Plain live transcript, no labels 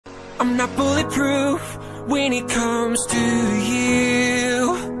I'm not bulletproof when it comes to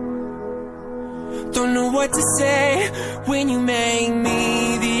you. Don't know what to say when you make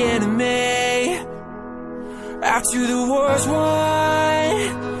me the enemy. After the war's won,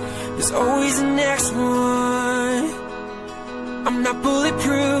 there's always the next one. I'm not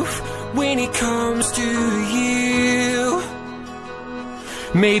bulletproof when it comes to you.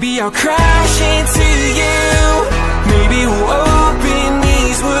 Maybe I'll crash into you. Maybe we'll open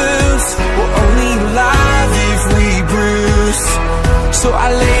these wounds. We're only alive if we bruise. So I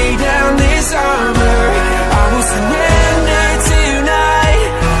lay down this armor. I will surrender tonight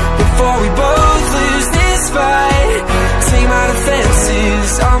before we both lose this fight. Take my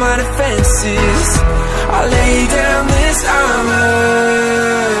defenses, all my defenses. I lay down this armor.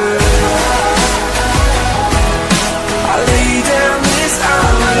 I lay down this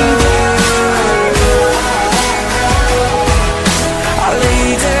armor. I lay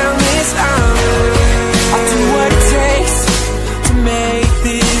down this armor. I'll do what it takes to make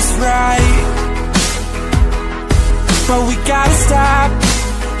this right. But we gotta stop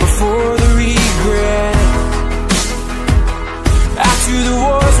before the regret. After the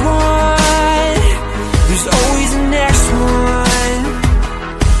war's won, there's always the next one.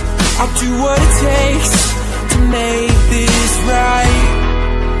 I'll do what it takes to make this right.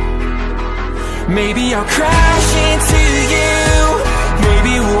 Maybe I'll crash into you.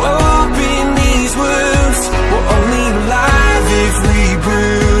 Maybe we'll open these wounds. We're only alive if we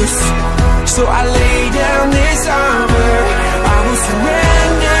bruise. So I lay down this armor. I will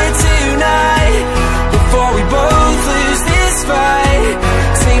surrender tonight before we both lose this fight.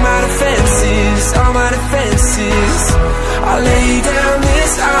 Take my defenses, all my defenses. I lay down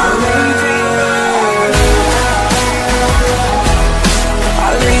this armor. I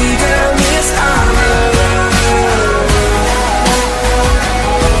lay down this armor.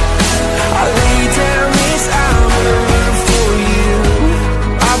 I lay down this armor for you.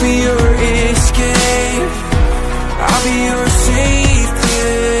 I'll be your escape. I'll be your safe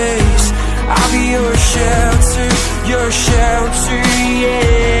place. I'll be your shelter,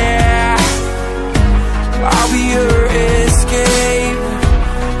 yeah. I'll be your escape.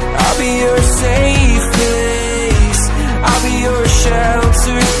 I'll be your safe place. I'll be your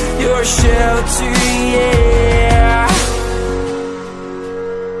shelter, yeah.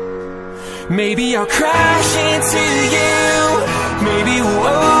 Maybe I'll crash into you. Maybe we'll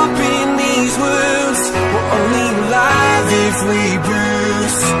open these wounds. We're only alive if we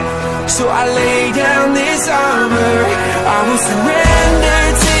bruise. So I lay down this armor. I will surrender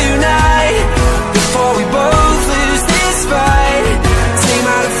tonight before we both lose this fight. Take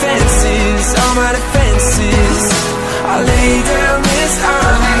my defenses, all my defenses. I lay down this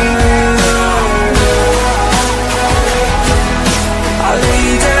armor. I lay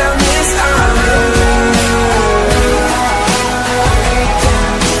down this armor.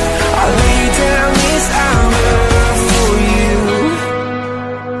 I lay down this armor for you.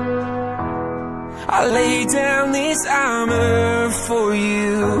 I lay down this armor for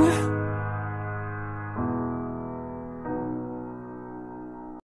you.